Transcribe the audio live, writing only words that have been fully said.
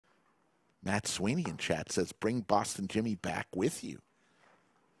Matt Sweeney in chat says, bring Boston Jimmy back with you.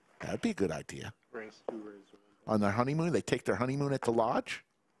 That would be a good idea. On their honeymoon, they take their honeymoon at the lodge?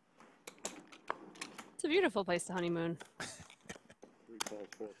 It's a beautiful place to honeymoon.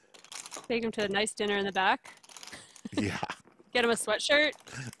 Take him to a nice dinner in the back. Yeah. Get him a sweatshirt.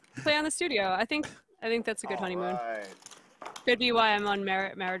 Play on the studio. I think that's a good honeymoon. Right. Could be why I'm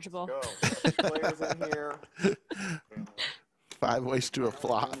unmarriageable. Players in here. 5 ways to a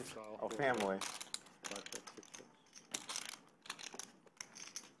flop. Oh, family.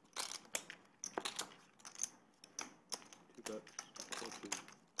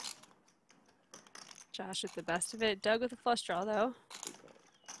 Josh with the best of it. Doug with a flush draw, though.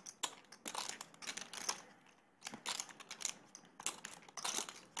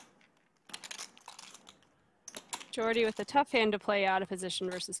 Jordy with a tough hand to play out of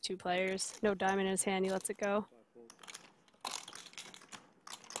position versus 2 players. No diamond in his hand, he lets it go.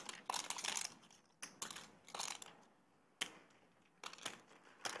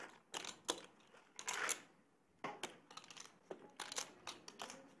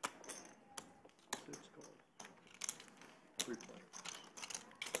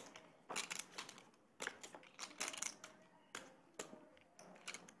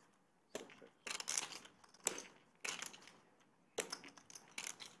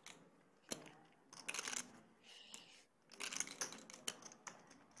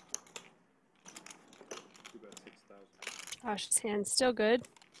 Josh's hand's still good.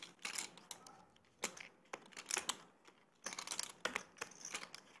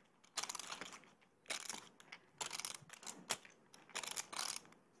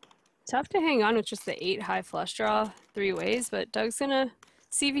 Tough to hang on with just the 8 high flush draw 3 ways, but Doug's gonna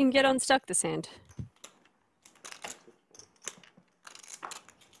see if he can get unstuck this hand.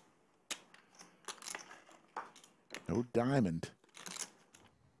 No diamond.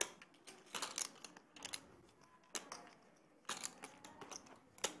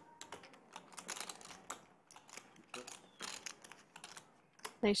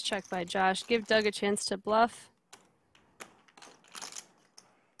 Nice check by Josh. Give Doug a chance to bluff.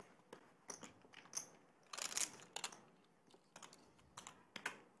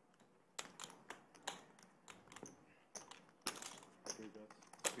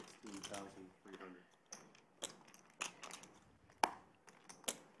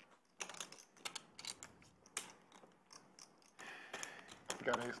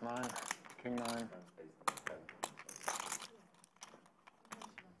 Got ace-9, king-9.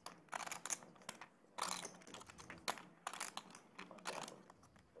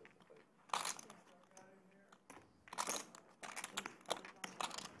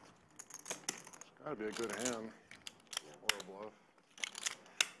 Gotta be a good hand or a bluff.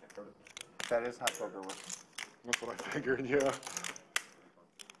 That is how poker works. That's what I figured, yeah.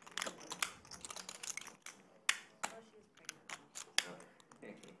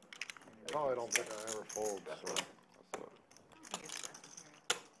 Oh, I don't think I ever fold, so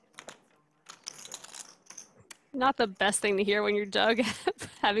Not the best thing to hear when you're Doug,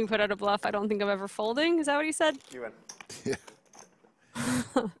 having put out a bluff. I don't think I'm ever folding. Is that what he said? You win. Yeah.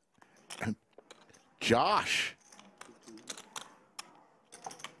 Josh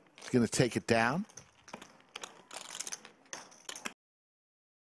is going to take it down.